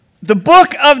The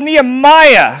book of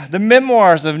Nehemiah, the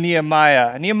memoirs of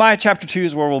Nehemiah. Nehemiah chapter 2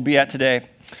 is where we'll be at today.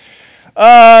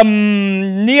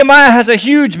 Nehemiah has a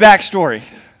huge backstory.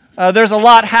 There's a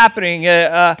lot happening.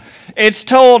 It's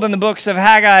told in the books of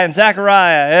Haggai and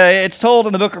Zechariah. It's told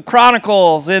in the book of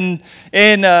Chronicles, in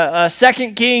 2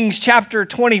 Kings chapter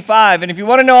 25. And if you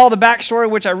want to know all the backstory,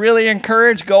 which I really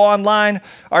encourage, go online.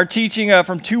 Our teaching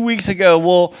from 2 weeks ago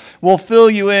will fill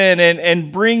you in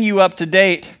and bring you up to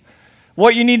date.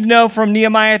 What you need to know from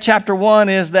Nehemiah chapter 1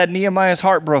 is that Nehemiah is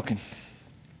heartbroken.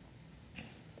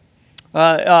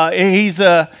 He's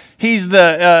the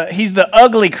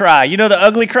ugly cry. You know the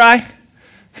ugly cry?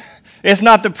 It's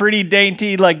not the pretty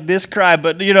dainty like this cry,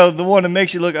 but you know the one that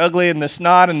makes you look ugly and the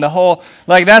snot and the whole,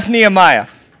 like that's Nehemiah.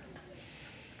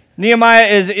 Nehemiah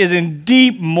is in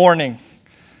deep mourning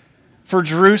for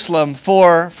Jerusalem,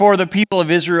 for the people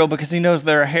of Israel, because he knows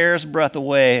they're a hair's breadth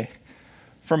away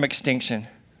from extinction.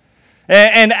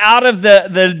 And out of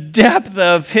the depth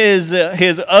of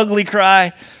his ugly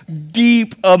cry,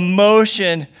 deep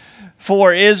emotion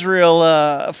for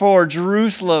Israel, for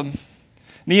Jerusalem,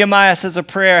 Nehemiah says a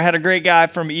prayer. I had a great guy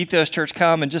from Ethos Church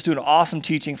come and just do an awesome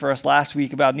teaching for us last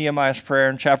week about Nehemiah's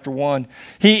prayer in chapter 1.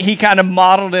 He kind of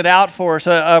modeled it out for us,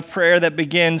 a prayer that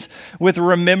begins with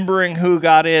remembering who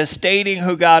God is, stating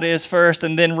who God is first,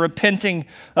 and then repenting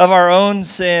of our own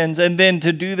sins, and then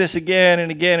to do this again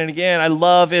and again and again. I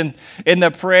love in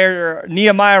the prayer,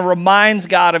 Nehemiah reminds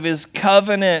God of his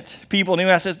covenant people.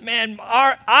 Nehemiah says, man,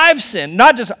 I've sinned.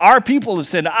 Not just our people have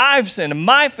sinned, I've sinned, and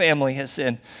my family has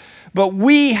sinned. But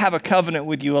we have a covenant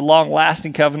with you, a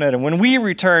long-lasting covenant. And when we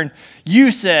return,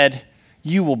 you said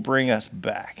you will bring us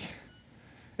back.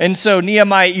 And so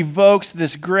Nehemiah evokes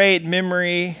this great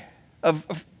memory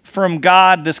from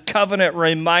God, this covenant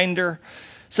reminder,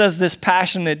 says this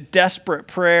passionate, desperate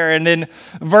prayer. And in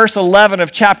verse 11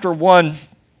 of chapter 1,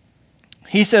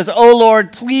 he says, "O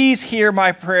Lord, please hear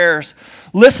my prayers.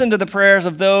 Listen to the prayers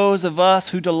of those of us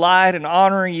who delight in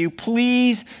honoring you.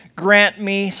 Please grant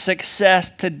me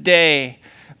success today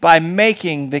by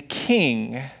making the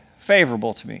king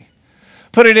favorable to me.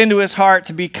 Put it into his heart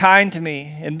to be kind to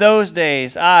me. In those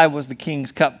days, I was the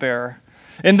king's cupbearer."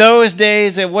 In those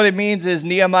days, what it means is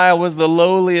Nehemiah was the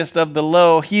lowliest of the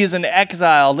low. He is an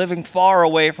exile, living far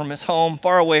away from his home,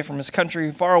 far away from his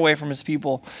country, far away from his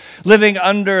people, living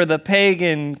under the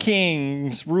pagan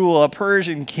king's rule, a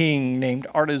Persian king named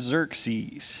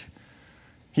Artaxerxes.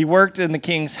 He worked in the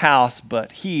king's house,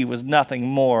 but he was nothing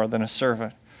more than a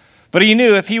servant. But he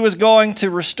knew if he was going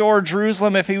to restore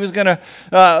Jerusalem, if he was going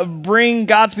to bring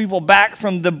God's people back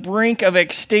from the brink of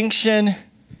extinction,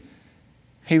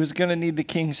 he was going to need the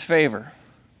king's favor.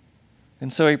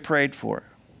 And so he prayed for it.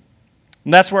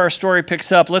 And that's where our story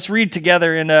picks up. Let's read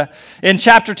together in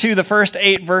chapter 2, the first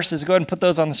 8 verses. Go ahead and put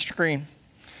those on the screen.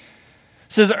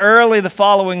 It says, "Early the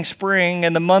following spring,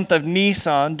 in the month of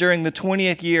Nisan, during the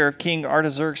 20th year of King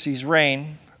Artaxerxes'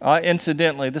 reign,"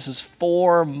 incidentally, this is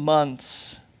 4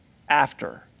 months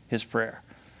after his prayer.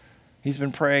 He's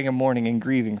been praying and mourning and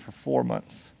grieving for 4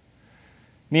 months.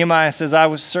 Nehemiah says, "I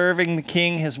was serving the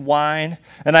king his wine,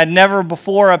 and I'd never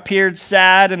before appeared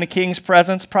sad in the king's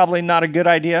presence." Probably not a good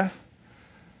idea.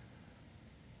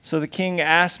 So the king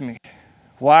asked me,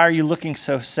 "Why are you looking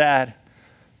so sad?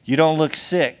 You don't look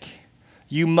sick.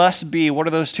 You must be," what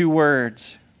are those 2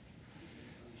 words?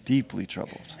 "Deeply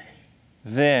troubled."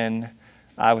 Then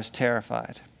I was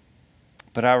terrified.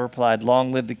 But I replied,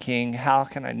 "Long live the king. How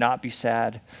can I not be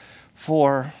sad?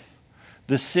 For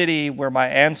the city where my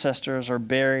ancestors are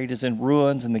buried is in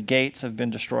ruins, and the gates have been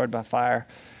destroyed by fire."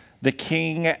 The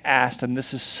king asked, and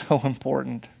this is so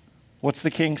important. What's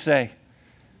the king say?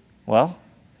 Well,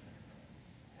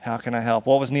 how can I help?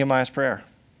 What was Nehemiah's prayer?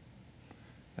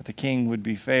 That the king would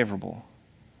be favorable.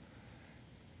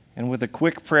 And with a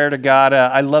quick prayer to God,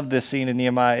 I love this scene in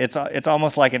Nehemiah. It's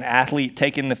almost like an athlete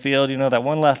taking the field. You know, that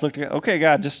one last look. Okay,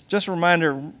 God, just a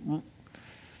reminder.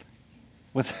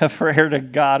 With a prayer to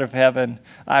God of heaven,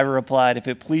 I replied, "If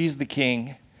it please the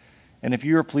king, and if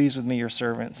you are pleased with me, your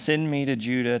servant, send me to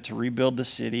Judah to rebuild the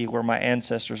city where my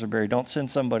ancestors are buried. Don't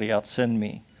send somebody else, send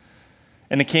me."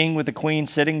 And the king, with the queen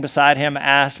sitting beside him,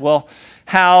 asked, "Well,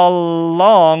 how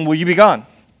long will you be gone?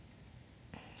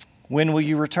 When will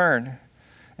you return?"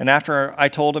 And after I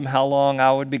told him how long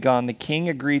I would be gone, the king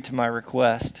agreed to my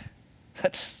request.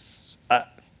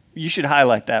 You should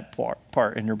highlight that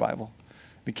part in your Bible.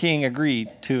 The king agreed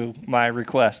to my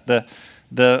request. The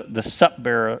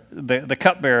cupbearer, the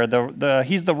cupbearer,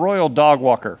 he's the royal dog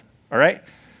walker, all right?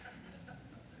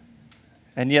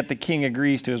 And yet the king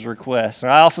agrees to his request.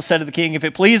 And I also said to the king, if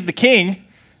it pleased the king,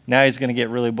 now he's going to get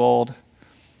really bold.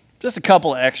 Just a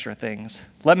couple of extra things.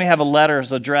 Let me have a letter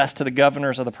addressed to the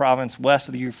governors of the province west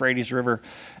of the Euphrates River,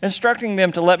 instructing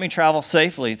them to let me travel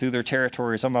safely through their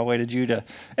territories on my way to Judah.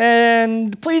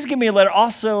 And please give me a letter.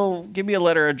 Also, give me a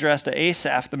letter addressed to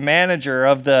Asaph, the manager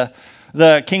of the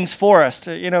king's forest.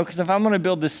 Because if I'm going to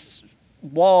build this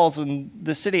walls in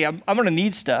the city, I'm going to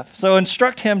need stuff. So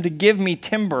instruct him to give me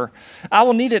timber. I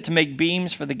will need it to make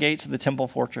beams for the gates of the temple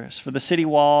fortress, for the city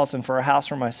walls, and for a house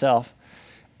for myself.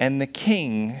 And the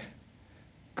king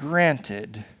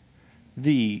granted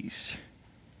these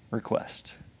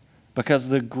requests because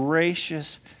the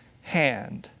gracious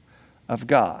hand of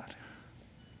God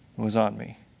was on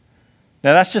me.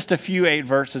 Now that's just a few 8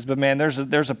 verses, but man,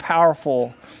 there's a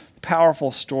powerful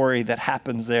story that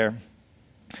happens there.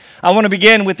 I want to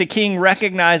begin with the king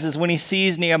recognizes when he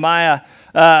sees Nehemiah.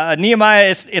 Nehemiah,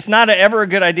 it's not ever a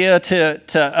good idea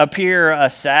to appear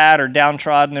sad or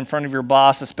downtrodden in front of your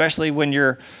boss, especially when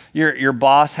your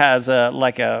boss has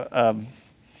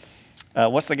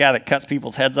what's the guy that cuts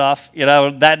people's heads off?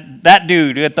 That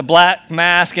dude with the black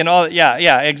mask and all.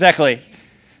 Yeah, exactly.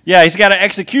 Yeah, he's got an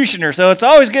executioner, so it's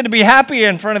always good to be happy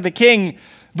in front of the king.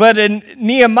 But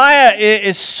Nehemiah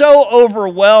is so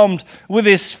overwhelmed with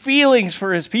his feelings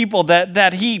for his people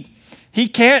that he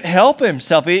can't help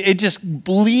himself. It just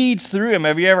bleeds through him.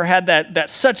 Have you ever had that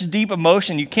such deep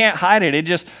emotion? You can't hide it.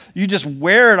 You just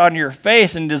wear it on your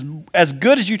face, and just, as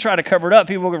good as you try to cover it up,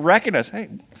 people can recognize, hey,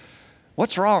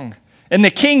 what's wrong? And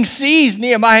the king sees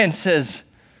Nehemiah and says,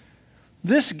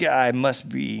 this guy must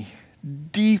be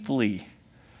deeply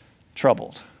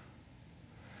troubled.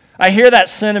 I hear that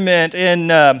sentiment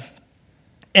in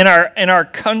our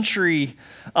country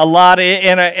a lot,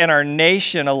 in our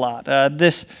nation a lot.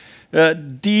 This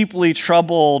deeply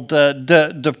troubled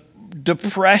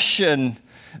depression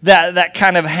that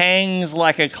kind of hangs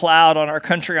like a cloud on our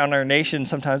country, on our nation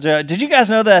sometimes. Did you guys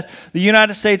know that the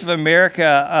United States of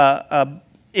America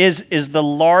is the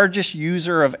largest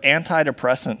user of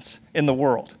antidepressants in the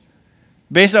world?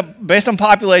 Based on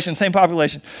population, same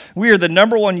population, we are the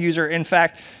number 1 user. In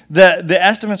fact, the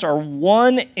estimates are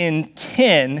 1 in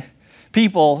 10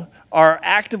 people are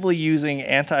actively using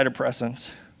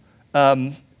antidepressants.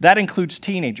 That includes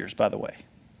teenagers, by the way.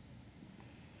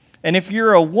 And if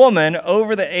you're a woman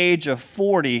over the age of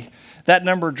 40, that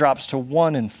number drops to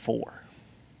 1 in 4.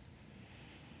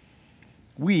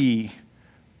 We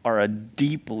are a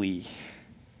deeply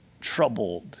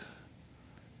troubled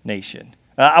nation.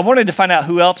 I wanted to find out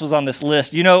who else was on this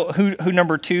list. You know who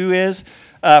number 2 is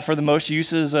for the most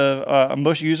users of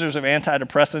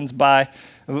antidepressants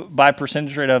by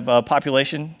percentage rate of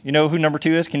population? You know who number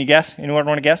 2 is? Can you guess? Anyone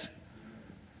want to guess?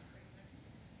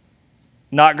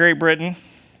 Not Great Britain.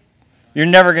 You're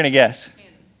never going to guess.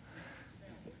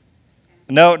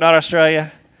 No, not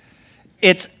Australia.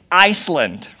 It's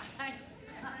Iceland.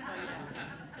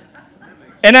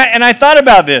 And I thought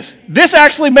about this. This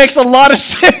actually makes a lot of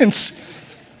sense.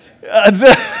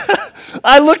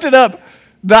 I looked it up.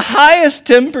 The highest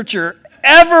temperature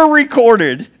ever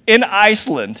recorded in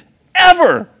Iceland,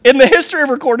 ever in the history of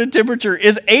recorded temperature,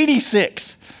 is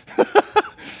 86.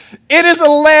 It is a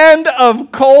land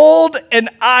of cold and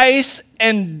ice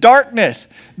and darkness.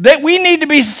 That we need to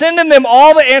be sending them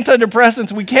all the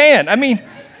antidepressants we can. I mean,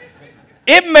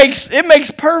 it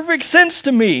makes perfect sense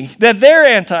to me that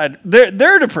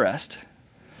they're depressed.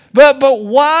 But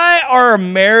why are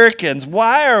Americans,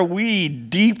 why are we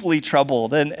deeply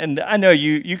troubled? And I know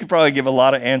you could probably give a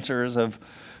lot of answers of,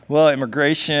 well,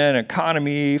 immigration,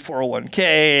 economy,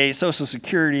 401k, Social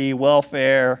Security,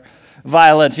 welfare,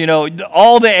 violence.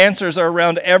 All the answers are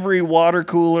around every water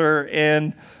cooler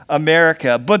in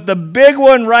America. But the big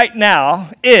one right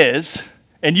now is,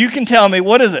 and you can tell me,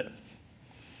 what is it?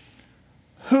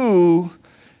 Who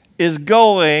is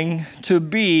going to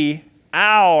be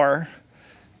our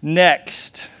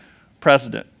next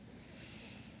president?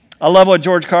 I love what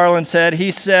George Carlin said.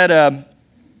 He said,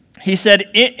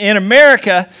 in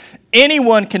America,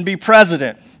 anyone can be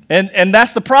president. And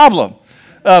that's the problem.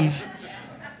 The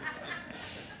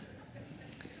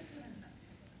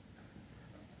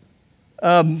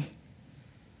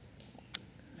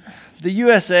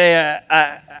USA,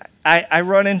 I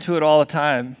run into it all the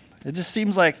time. It just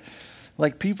seems like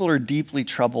people are deeply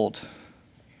troubled.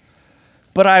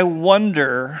 But I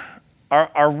wonder,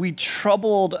 are we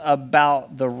troubled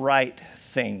about the right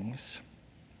things?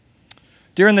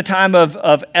 During the time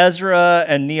of Ezra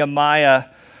and Nehemiah,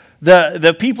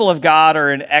 The people of God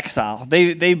are in exile.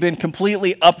 They've been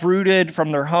completely uprooted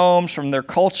from their homes, from their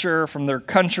culture, from their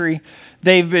country.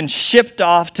 They've been shipped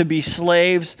off to be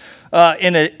slaves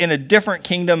in a different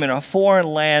kingdom, in a foreign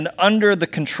land, under the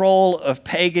control of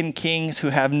pagan kings who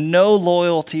have no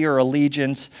loyalty or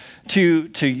allegiance to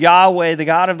Yahweh, the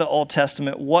God of the Old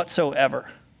Testament, whatsoever.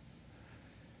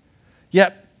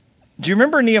 Yet, do you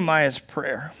remember Nehemiah's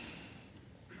prayer?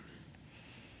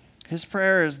 His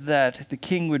prayer is that the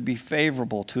king would be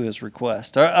favorable to his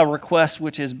request. A request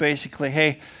which is basically,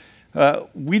 hey,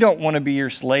 we don't want to be your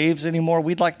slaves anymore.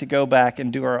 We'd like to go back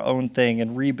and do our own thing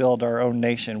and rebuild our own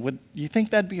nation. Would you think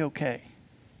that'd be okay?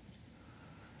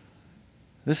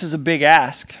 This is a big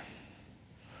ask.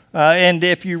 And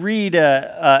if you read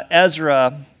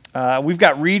Ezra, we've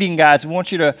got reading guides. We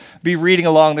want you to be reading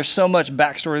along. There's so much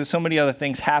backstory. There's so many other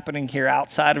things happening here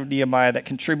outside of Nehemiah that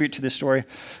contribute to this story.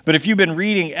 But if you've been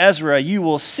reading Ezra, you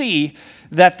will see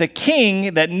that the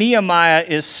king that Nehemiah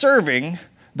is serving,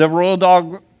 the royal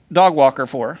dog walker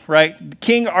for, right?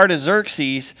 King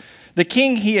Artaxerxes, the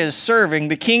king he is serving,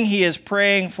 the king he is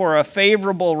praying for a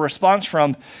favorable response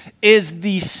from, is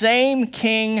the same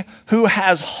king who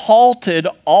has halted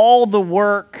all the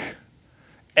work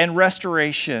and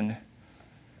restoration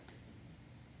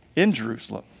in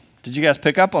Jerusalem. Did you guys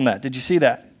pick up on that? Did you see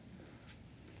that?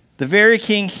 The very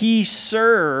king he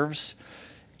serves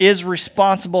is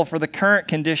responsible for the current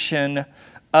condition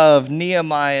of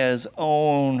Nehemiah's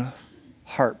own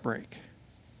heartbreak.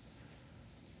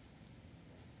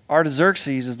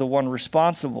 Artaxerxes is the one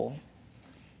responsible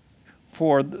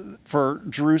for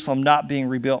Jerusalem not being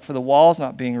rebuilt, for the walls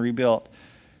not being rebuilt.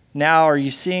 Now, are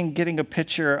you getting a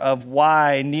picture of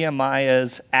why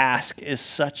Nehemiah's ask is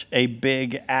such a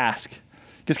big ask?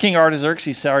 Because King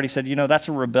Artaxerxes already said, that's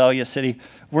a rebellious city.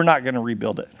 We're not going to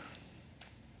rebuild it.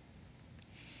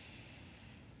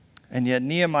 And yet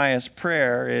Nehemiah's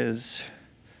prayer is,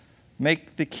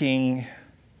 make the king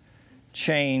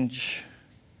change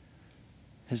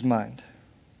his mind.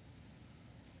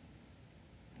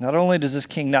 Not only does this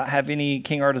King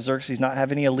Artaxerxes not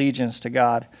have any allegiance to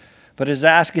God, but his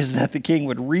ask is that the king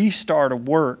would restart a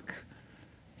work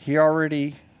he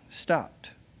already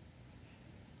stopped.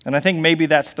 And I think maybe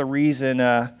that's the reason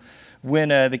when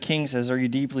the king says, are you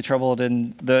deeply troubled?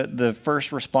 And the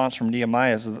first response from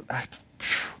Nehemiah is,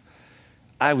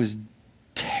 I was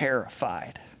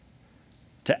terrified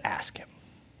to ask him.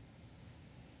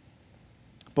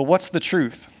 But what's the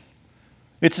truth?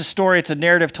 It's a story, it's a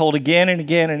narrative told again and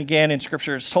again and again in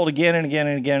Scripture. It's told again and again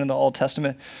and again in the Old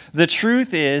Testament. The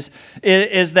truth is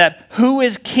that who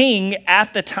is king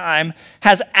at the time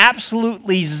has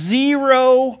absolutely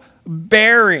zero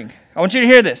bearing. I want you to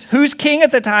hear this. Who's king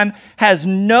at the time has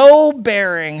no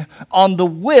bearing on the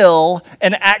will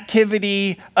and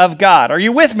activity of God. Are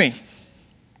you with me?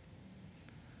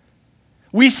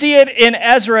 We see it in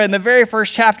Ezra, in the very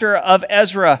first chapter of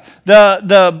Ezra,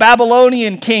 the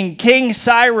Babylonian king, King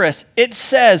Cyrus. It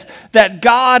says that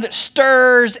God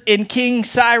stirs in King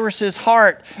Cyrus's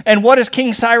heart. And what does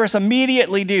King Cyrus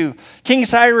immediately do? King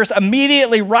Cyrus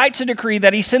immediately writes a decree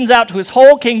that he sends out to his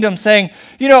whole kingdom saying,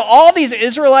 all these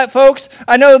Israelite folks,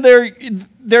 I know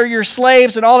they're your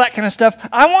slaves and all that kind of stuff.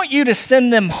 I want you to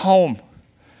send them home.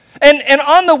 And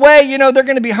on the way, they're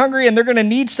going to be hungry and they're going to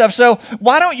need stuff. So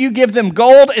why don't you give them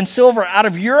gold and silver out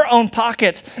of your own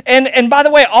pockets? And by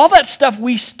the way, all that stuff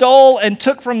we stole and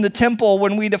took from the temple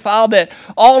when we defiled it,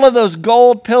 all of those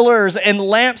gold pillars and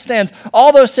lampstands,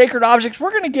 all those sacred objects,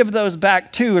 we're going to give those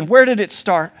back too. And where did it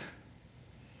start?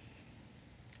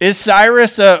 Is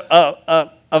Cyrus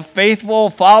a faithful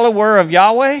follower of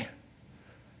Yahweh?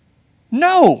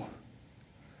 No.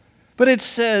 But it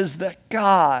says that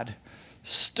God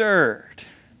stirred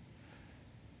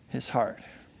his heart.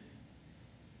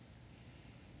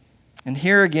 And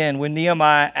here again, when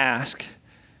Nehemiah asked,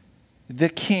 the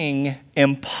king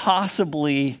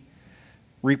impossibly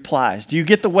replies. Do you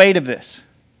get the weight of this?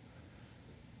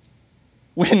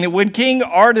 When King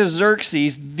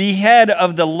Artaxerxes, the head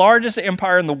of the largest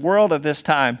empire in the world at this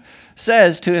time,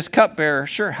 says to his cupbearer,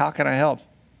 sure, how can I help?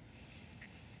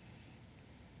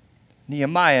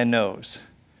 Nehemiah knows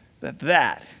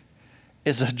that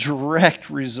is a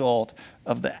direct result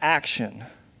of the action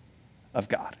of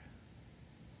God.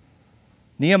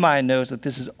 Nehemiah knows that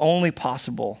this is only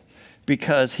possible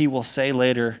because he will say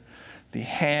later, the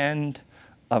hand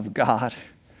of God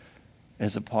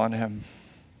is upon him.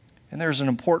 And there's an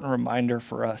important reminder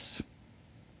for us.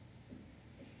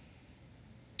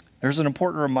 There's an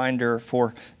important reminder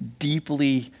for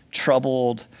deeply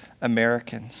troubled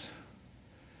Americans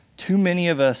Too many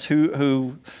of us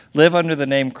who live under the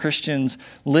name Christians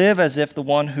live as if the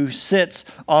one who sits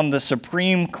on the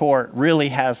Supreme Court really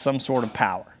has some sort of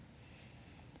power.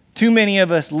 Too many of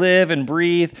us live and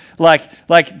breathe like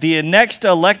the next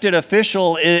elected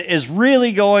official is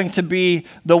really going to be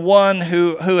the one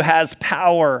who has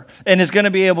power and is going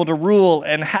to be able to rule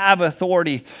and have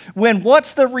authority. When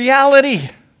what's the reality?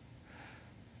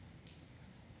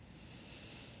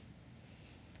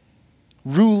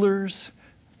 Rulers,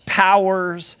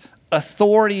 powers,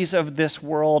 authorities of this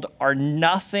world are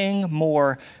nothing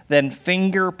more than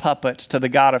finger puppets to the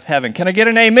God of heaven. Can I get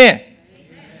an amen?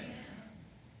 Amen.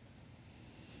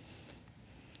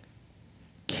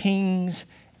 Kings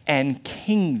and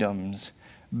kingdoms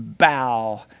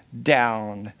bow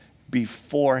down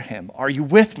before him. Are you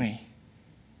with me?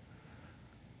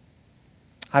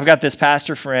 I've got this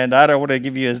pastor friend. I don't want to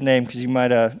give you his name because you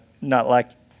might not like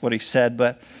what he said,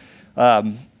 but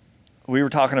we were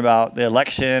talking about the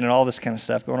election and all this kind of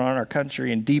stuff going on in our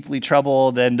country, and deeply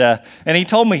troubled. And he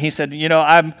told me, he said,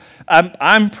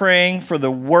 I'm praying for the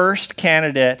worst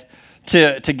candidate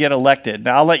to get elected.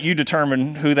 Now I'll let you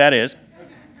determine who that is.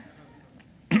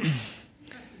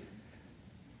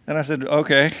 And I said,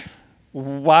 okay,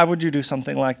 why would you do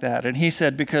something like that? And he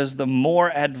said, because the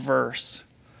more adverse,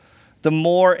 the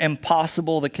more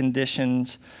impossible the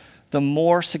conditions, the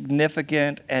more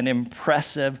significant and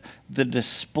impressive the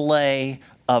display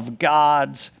of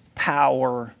God's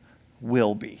power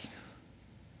will be.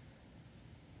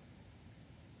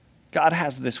 God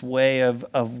has this way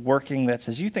of working that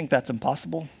says, you think that's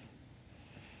impossible?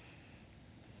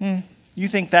 You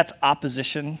think that's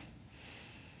opposition?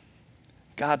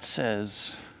 God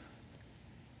says,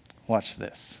 watch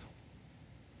this.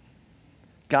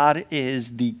 God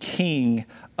is the king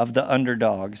of the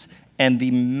underdogs and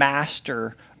the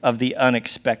master of the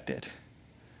unexpected.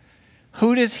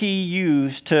 Who does he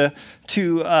use to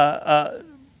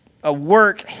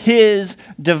work his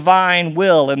divine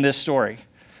will in this story?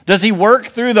 Does he work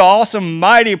through the awesome,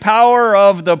 mighty power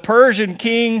of the Persian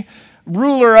king,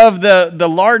 ruler of the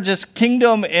largest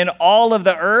kingdom in all of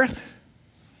the earth?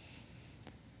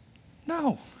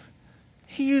 No.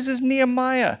 He uses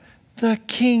Nehemiah, the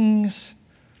king's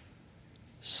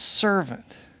servant.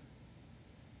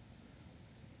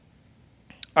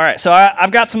 All right, so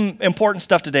I've got some important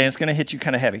stuff today, and it's going to hit you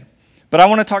kind of heavy. But I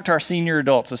want to talk to our senior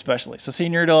adults especially. So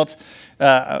senior adults,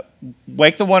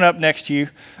 wake the one up next to you.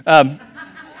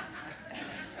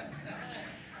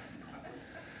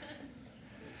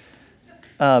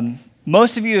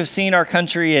 Most of you have seen our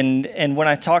country, and when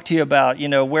I talk to you about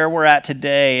where we're at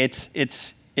today,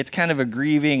 it's kind of a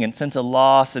grieving and sense of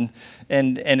loss, and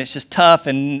it's just tough,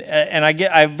 and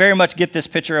I very much get this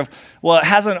picture of, well, it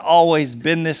hasn't always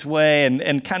been this way,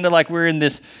 and kind of like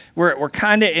we're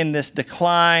kind of in this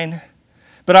decline.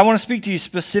 But I want to speak to you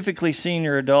specifically,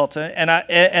 senior adults,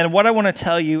 and what I want to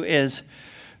tell you is,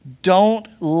 don't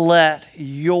let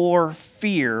your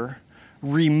fear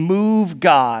remove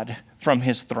God from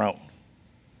his throne.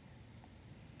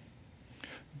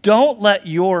 Don't let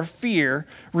your fear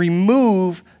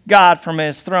remove God from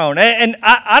his throne. And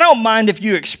I don't mind if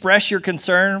you express your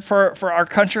concern for our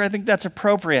country. I think that's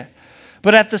appropriate.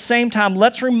 But at the same time,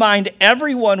 let's remind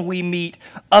everyone we meet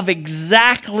of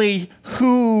exactly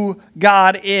who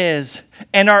God is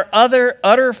and our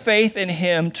utter faith in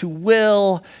him to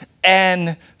will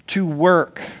and to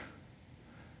work.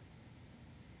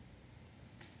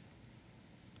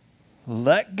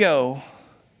 Let go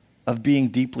of being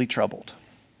deeply troubled.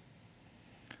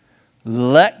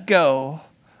 Let go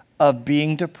of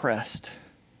being depressed.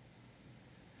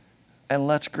 And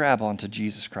let's grab onto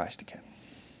Jesus Christ again.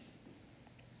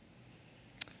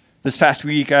 This past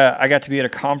week, I got to be at a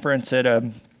conference at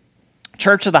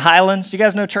Church of the Highlands. Do you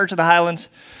guys know Church of the Highlands?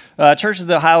 Church of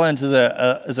the Highlands is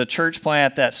a church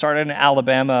plant that started in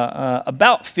Alabama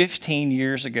about 15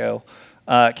 years ago.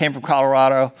 Came from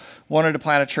Colorado, wanted to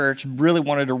plant a church, really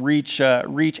wanted to reach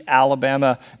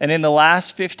Alabama. And in the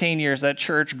last 15 years, that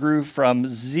church grew from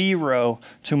 0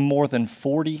 to more than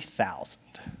 40,000.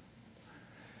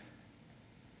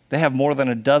 They have more than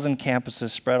a dozen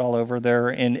campuses spread all over. They're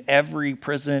in every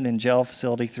prison and jail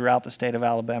facility throughout the state of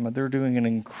Alabama. They're doing an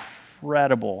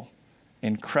incredible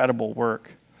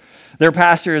work. Their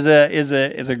pastor is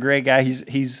a great guy.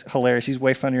 He's hilarious. He's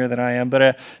way funnier than I am.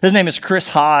 But his name is Chris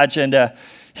Hodge, and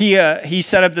he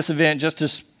set up this event just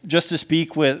to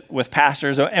speak with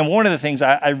pastors. And one of the things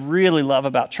I really love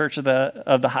about Church of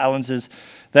the Highlands is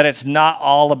that it's not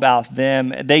all about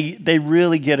them. They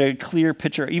really get a clear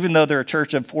picture. Even though they're a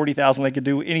church of 40,000, they could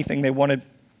do anything they wanted.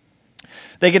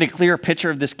 They get a clear picture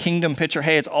of this kingdom picture.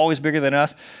 Hey, it's always bigger than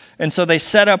us. And so they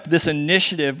set up this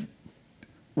initiative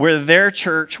where their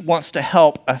church wants to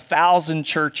help 1,000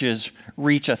 churches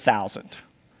reach 1,000.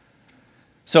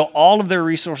 So all of their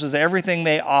resources, everything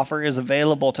they offer is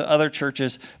available to other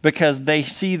churches because they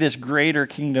see this greater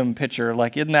kingdom picture.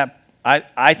 Like, isn't that,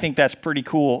 I think that's pretty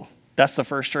cool. That's the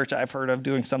first church I've heard of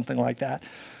doing something like that.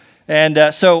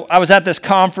 And so I was at this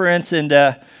conference,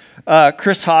 and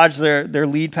Chris Hodge, their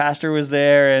lead pastor, was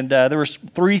there, and there was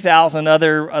 3,000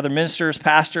 other ministers,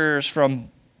 pastors from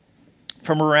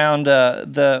around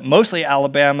mostly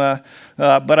Alabama,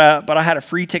 but I had a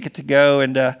free ticket to go,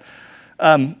 and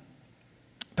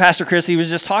Pastor Chris, he was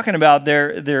just talking about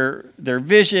their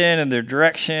vision and their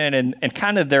direction and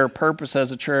kind of their purpose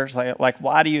as a church, like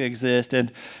why do you exist?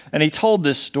 And he told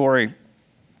this story.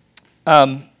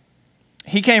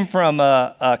 He came from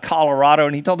Colorado,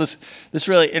 and he told this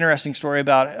really interesting story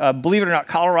about, believe it or not,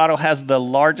 Colorado has the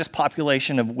largest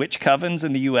population of witch covens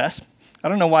in the U.S. I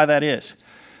don't know why that is.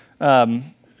 But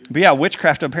yeah,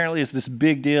 witchcraft apparently is this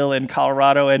big deal in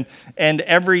Colorado, and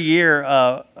every year,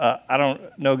 I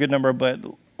don't know a good number, but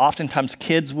oftentimes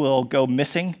kids will go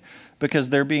missing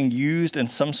because they're being used in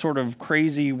some sort of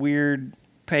crazy, weird,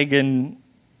 pagan,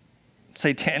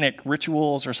 satanic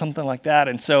rituals or something like that.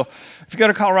 And so if you go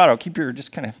to Colorado, keep your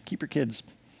kids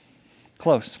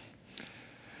close.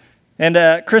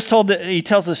 And Chris he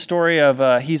tells the story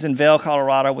of he's in Vail,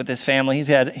 Colorado with his family.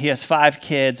 He has 5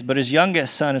 kids, but his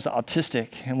youngest son is autistic.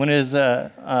 And when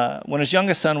his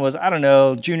youngest son was, I don't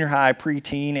know, junior high,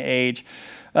 preteen age,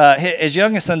 his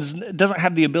youngest son doesn't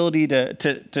have the ability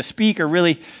to speak or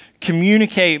really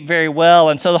communicate very well.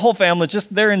 And so the whole family,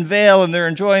 they're in Vail and they're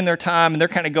enjoying their time, and they're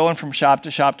kind of going from shop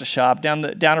to shop to shop down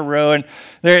a row. And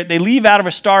they leave out of a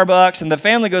Starbucks, and the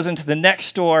family goes into the next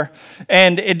store.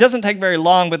 And it doesn't take very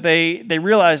long, but they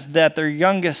realize that their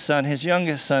youngest son, his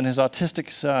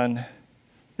autistic son,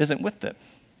 isn't with them.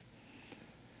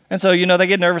 And so, they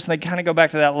get nervous and they kind of go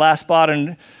back to that last spot.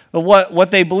 And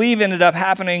what they believe ended up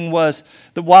happening was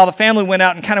that while the family went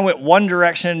out and kind of went one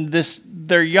direction,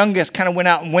 their youngest kind of went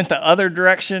out and went the other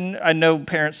direction. I know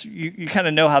parents, you kind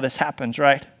of know how this happens,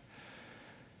 right?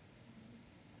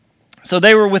 So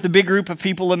they were with a big group of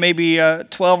people, and maybe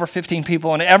 12 or 15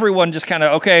 people, and everyone just kind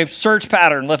of, okay, search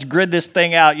pattern, let's grid this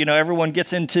thing out. Everyone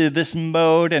gets into this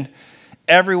mode, and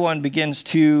everyone begins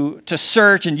to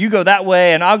search, and you go that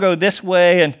way, and I'll go this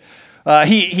way, and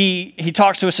he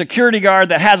talks to a security guard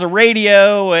that has a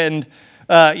radio, and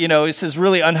it says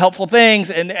really unhelpful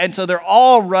things, and so they're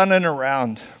all running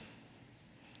around.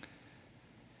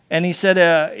 And he said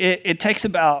it takes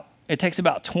about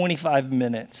 25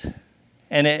 minutes,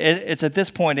 and it's at this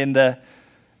point in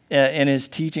his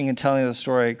teaching and telling the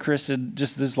story, Chris said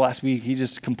just this last week he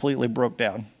just completely broke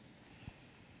down.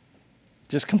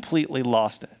 Just completely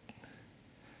lost it.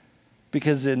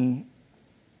 Because in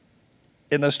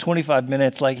those 25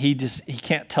 minutes, like he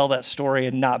can't tell that story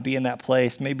and not be in that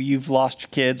place. Maybe you've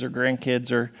lost kids or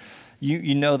grandkids, or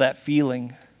you know that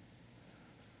feeling.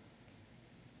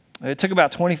 It took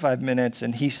about 25 minutes,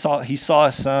 and he saw his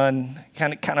son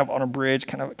kind of on a bridge,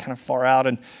 kind of far out,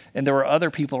 and there were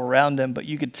other people around him, but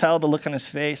you could tell the look on his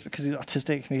face because he's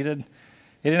autistic and he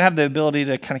didn't have the ability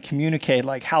to kind of communicate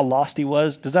like how lost he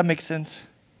was. Does that make sense?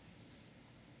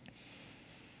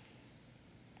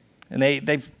 And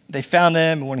they found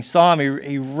him, and when he saw him,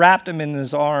 he wrapped him in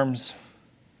his arms.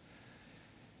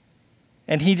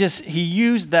 And he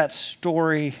used that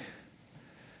story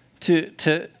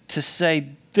to say,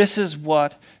 this is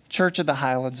what Church of the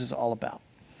Highlands is all about.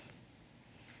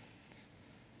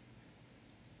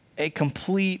 A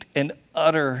complete and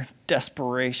utter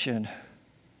desperation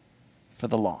for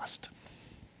the lost.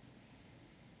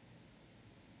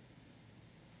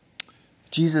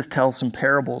 Jesus tells some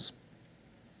parables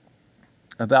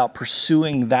about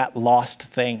pursuing that lost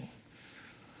thing.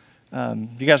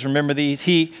 You guys remember these?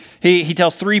 He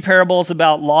tells 3 parables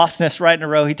about lostness right in a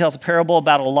row. He tells a parable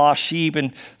about a lost sheep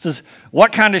and says,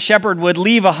 what kind of shepherd would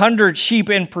leave 100 sheep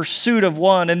in pursuit of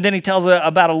one? And then he tells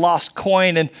about a lost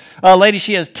coin. And a lady,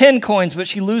 she has 10 coins, but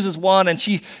she loses one, and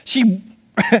she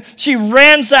she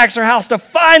ransacks her house to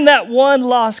find that one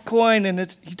lost coin.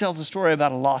 And he tells a story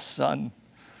about a lost son,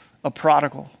 a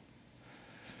prodigal.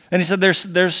 And he said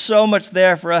there's so much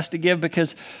there for us to give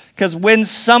because when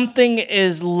something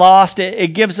is lost,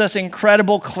 it gives us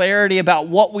incredible clarity about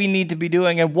what we need to be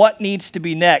doing and what needs to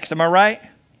be next. Am I right?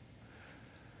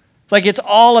 Like it's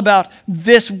all about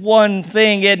this one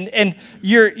thing, and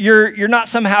you're not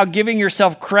somehow giving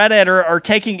yourself credit or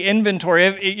taking inventory.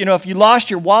 If you lost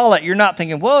your wallet, you're not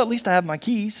thinking, well, at least I have my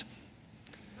keys.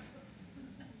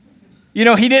 He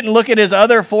didn't look at his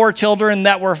other 4 children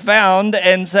that were found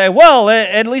and say, well,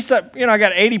 at least I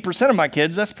got 80% of my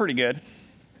kids. That's pretty good.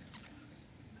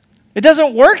 It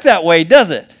doesn't work that way,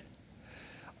 does it?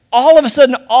 All of a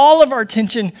sudden, all of our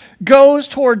attention goes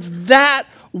towards that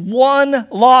one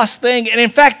lost thing. And in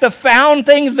fact, the found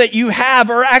things that you have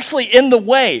are actually in the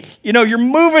way. You know, you're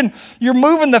moving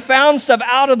the found stuff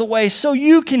out of the way so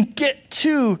you can get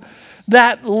to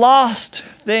that lost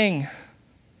thing.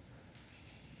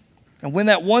 And when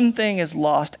that one thing is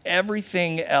lost,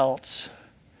 everything else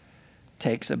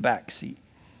takes a back seat.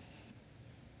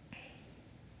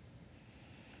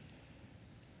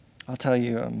 I'll tell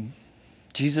you,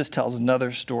 Jesus tells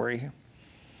another story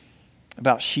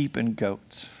about sheep and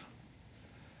goats.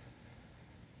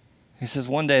 He says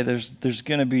one day there's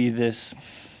going to be this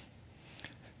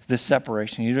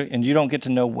separation, and you don't get to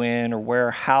know when or where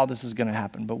or how this is going to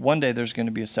happen, but one day there's going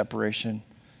to be a separation.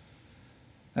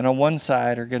 And on one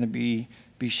side are going to be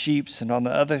sheep, and on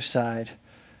the other side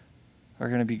are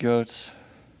going to be goats.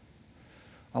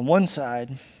 On one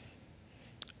side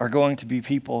are going to be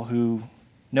people who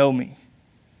know me,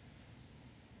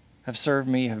 have served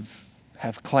me,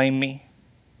 have claimed me.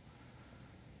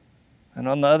 And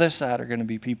on the other side are going to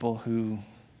be people who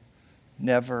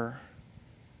never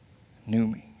knew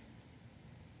me.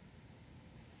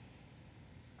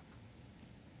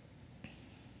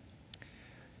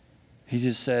 He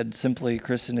just said simply,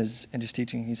 Chris in his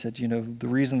teaching, he said, the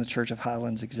reason the Church of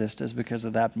Highlands exists is because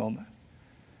of that moment.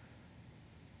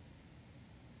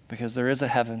 Because there is a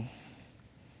heaven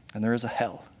and there is a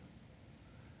hell.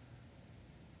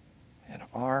 And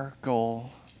our goal,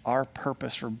 our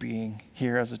purpose for being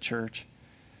here as a church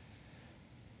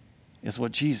is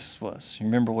what Jesus was. You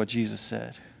remember what Jesus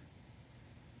said?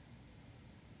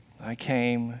 I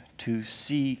came to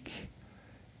seek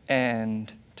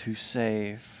and to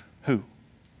save who?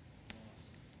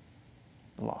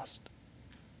 The lost.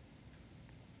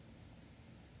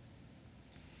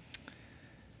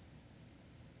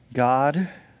 God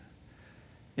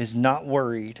is not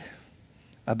worried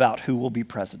about who will be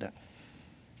president.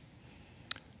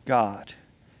 God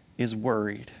is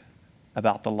worried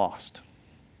about the lost.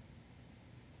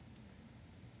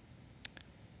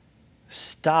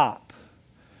 Stop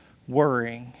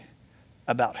worrying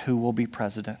about who will be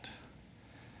president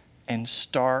and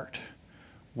start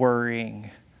worrying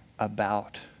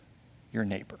about your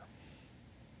neighbor.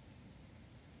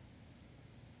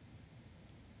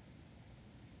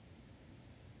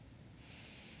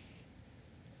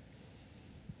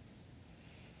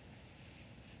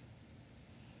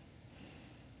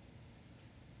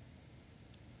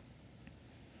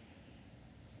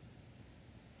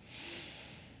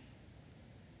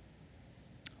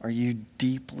 Are you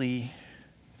deeply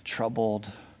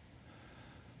troubled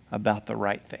about the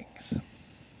right things?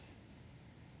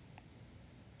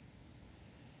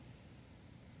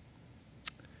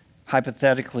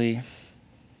 Hypothetically,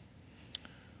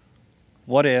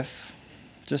 what if,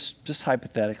 just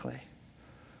hypothetically,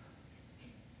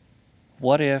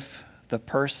 what if the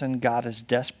person God is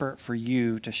desperate for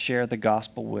you to share the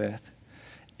gospel with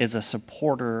is a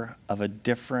supporter of a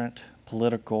different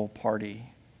political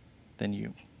party than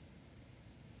you?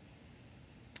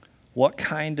 What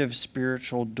kind of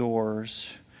spiritual doors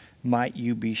might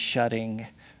you be shutting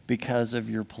because of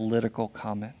your political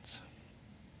comments?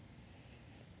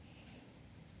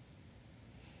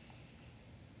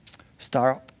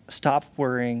 Stop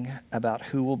worrying about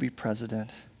who will be president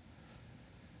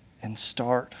and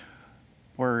start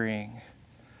worrying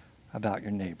about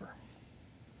your neighbor.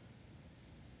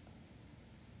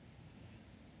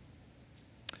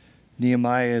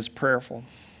 Nehemiah is prayerful.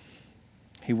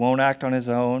 He won't act on his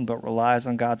own, but relies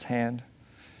on God's hand.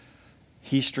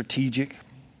 He's strategic.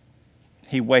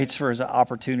 He waits for his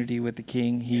opportunity with the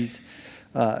king. He's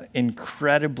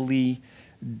incredibly,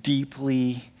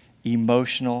 deeply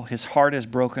emotional. His heart is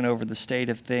broken over the state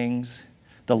of things,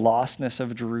 the lostness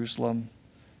of Jerusalem.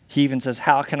 He even says,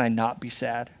 how can I not be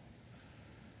sad?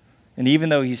 And even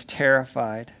though he's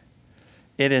terrified,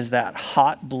 it is that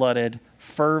hot-blooded,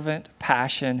 fervent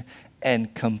passion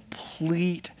and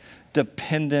complete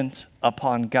dependence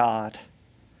upon God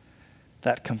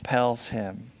that compels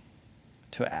him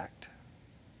to act.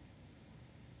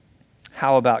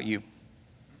 How about you?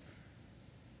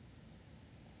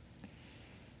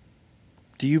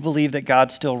 Do you believe that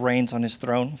God still reigns on his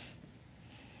throne?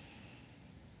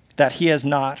 That he has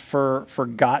not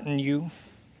forgotten you?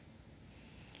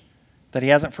 That he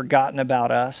hasn't forgotten about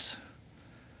us?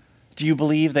 Do you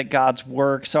believe that God's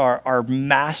works are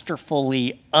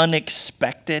masterfully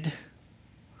unexpected?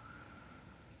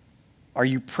 Are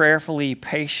you prayerfully,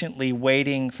 patiently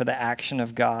waiting for the action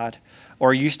of God?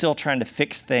 Or are you still trying to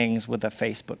fix things with a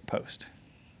Facebook post?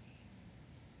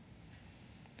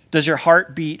 Does your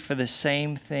heart beat for the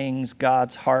same things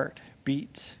God's heart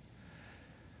beats?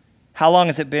 How long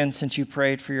has it been since you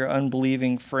prayed for your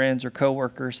unbelieving friends or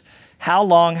coworkers? How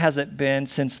long has it been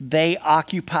since they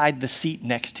occupied the seat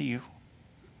next to you?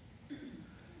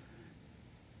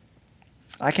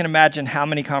 I can imagine how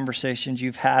many conversations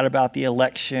you've had about the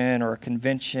election or a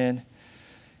convention.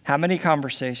 How many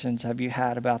conversations have you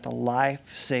had about the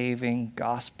life-saving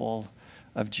gospel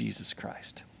of Jesus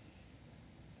Christ?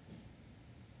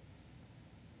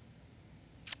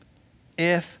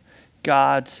 If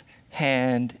God's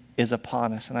hand is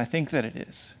upon us, and I think that it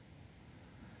is.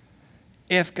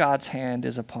 If God's hand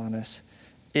is upon us,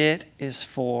 it is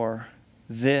for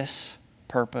this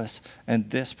purpose and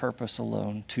this purpose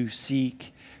alone, to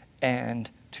seek and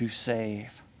to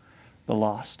save the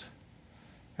lost.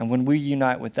 And when we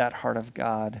unite with that heart of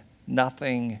God,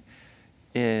 nothing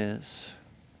is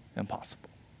impossible.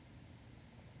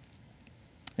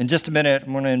 In just a minute,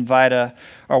 I'm going to invite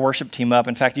our worship team up.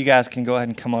 In fact, you guys can go ahead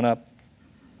and come on up.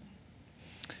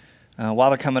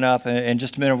 While they're coming up, in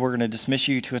just a minute, we're going to dismiss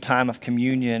you to a time of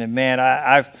communion. And man,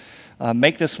 I've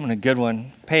make this one a good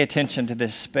one. Pay attention to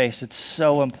this space. It's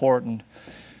so important.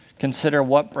 Consider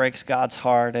what breaks God's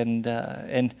heart, and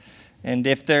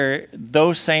if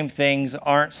those same things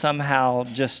aren't somehow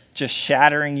just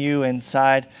shattering you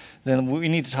inside, then we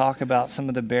need to talk about some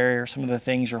of the barriers, some of the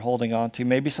things you're holding on to,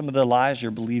 maybe some of the lies you're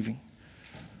believing.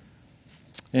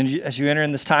 And as you enter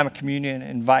in this time of communion, I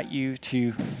invite you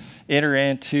to enter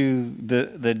into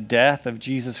the death of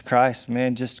Jesus Christ.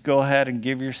 Man, just go ahead and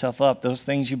give yourself up. Those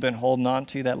things you've been holding on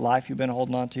to, that life you've been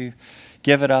holding on to,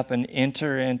 give it up and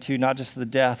enter into not just the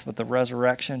death, but the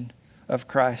resurrection of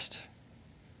Christ.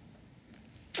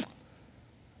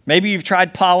 Maybe you've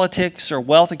tried politics or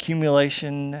wealth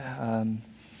accumulation.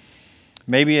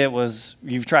 Maybe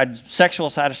you've tried sexual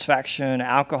satisfaction,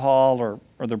 alcohol,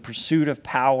 or the pursuit of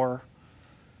power.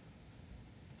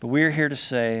 But we're here to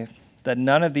say that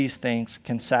none of these things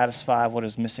can satisfy what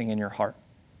is missing in your heart.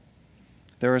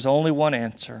 There is only one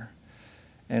answer,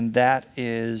 and that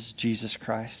is Jesus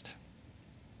Christ.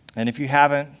 And if you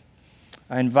haven't,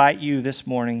 I invite you this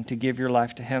morning to give your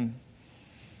life to Him,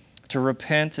 to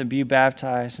repent and be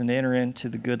baptized and enter into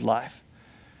the good life,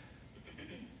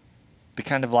 the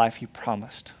kind of life He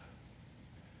promised,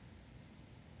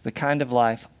 the kind of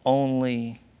life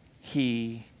only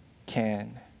He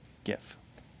can give.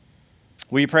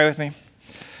 Will you pray with me?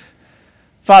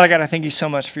 Father God, I thank you so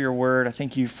much for your word. I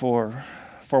thank you for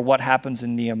what happens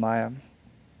in Nehemiah.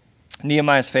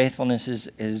 Nehemiah's faithfulness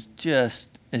is just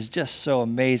so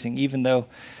amazing. Even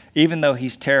though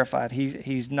he's terrified,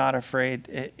 he's not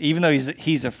afraid. Even though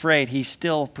he's afraid, he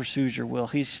still pursues your will.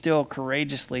 He still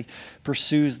courageously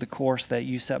pursues the course that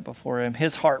you set before him.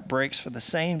 His heart breaks for the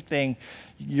same thing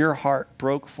your heart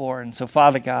broke for. And so,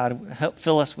 Father God, help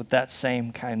fill us with that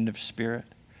same kind of spirit.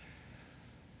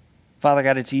 Father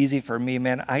God, it's easy for me,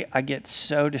 man. I get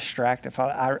so distracted.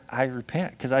 Father, I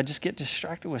repent because I just get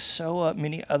distracted with so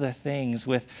many other things,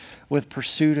 with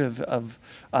pursuit of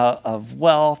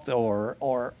wealth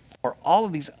or all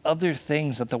of these other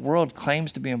things that the world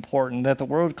claims to be important, that the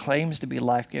world claims to be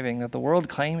life-giving, that the world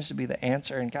claims to be the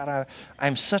answer. And God,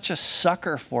 I'm such a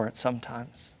sucker for it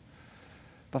sometimes.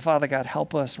 But Father God,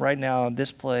 help us right now in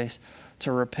this place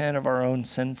to repent of our own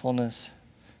sinfulness,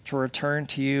 to return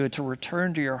to you, to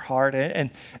return to your heart.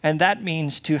 And that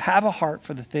means to have a heart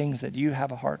for the things that you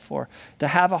have a heart for, to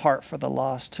have a heart for the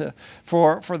lost,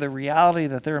 for the reality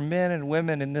that there are men and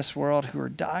women in this world who are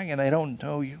dying and they don't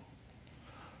know you.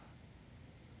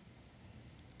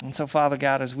 And so, Father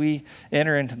God, as we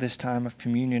enter into this time of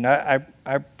communion,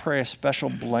 I pray a special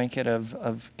blanket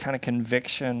of kind of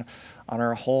conviction on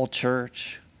our whole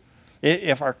church.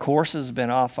 If our course has been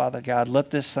off, Father God,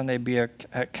 let this Sunday be a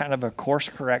kind of a course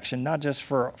correction, not just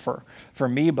for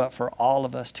me, but for all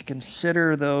of us, to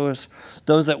consider those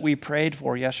that we prayed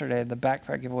for yesterday, the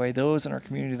backpack giveaway, those in our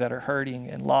community that are hurting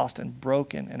and lost and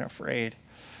broken and afraid.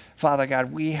 Father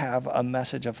God, we have a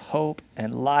message of hope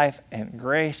and life and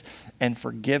grace and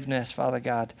forgiveness. Father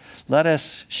God, let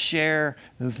us share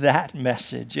that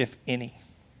message, if any.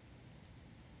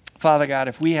 Father God,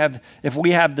 if we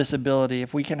have this ability,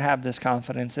 if we can have this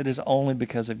confidence, it is only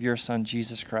because of your Son,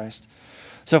 Jesus Christ.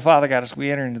 So, Father God, as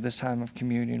we enter into this time of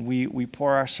communion, we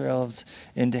pour ourselves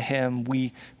into Him.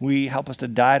 We help us to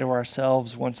die to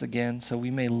ourselves once again so we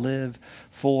may live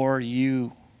for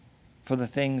you, for the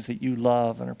things that you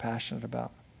love and are passionate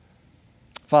about.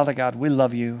 Father God, we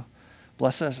love you.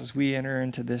 Bless us as we enter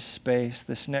into this space,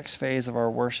 this next phase of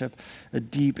our worship, a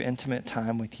deep, intimate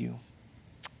time with you.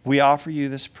 We offer you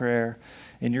this prayer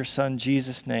in your Son,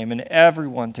 Jesus' name, and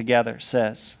everyone together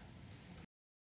says,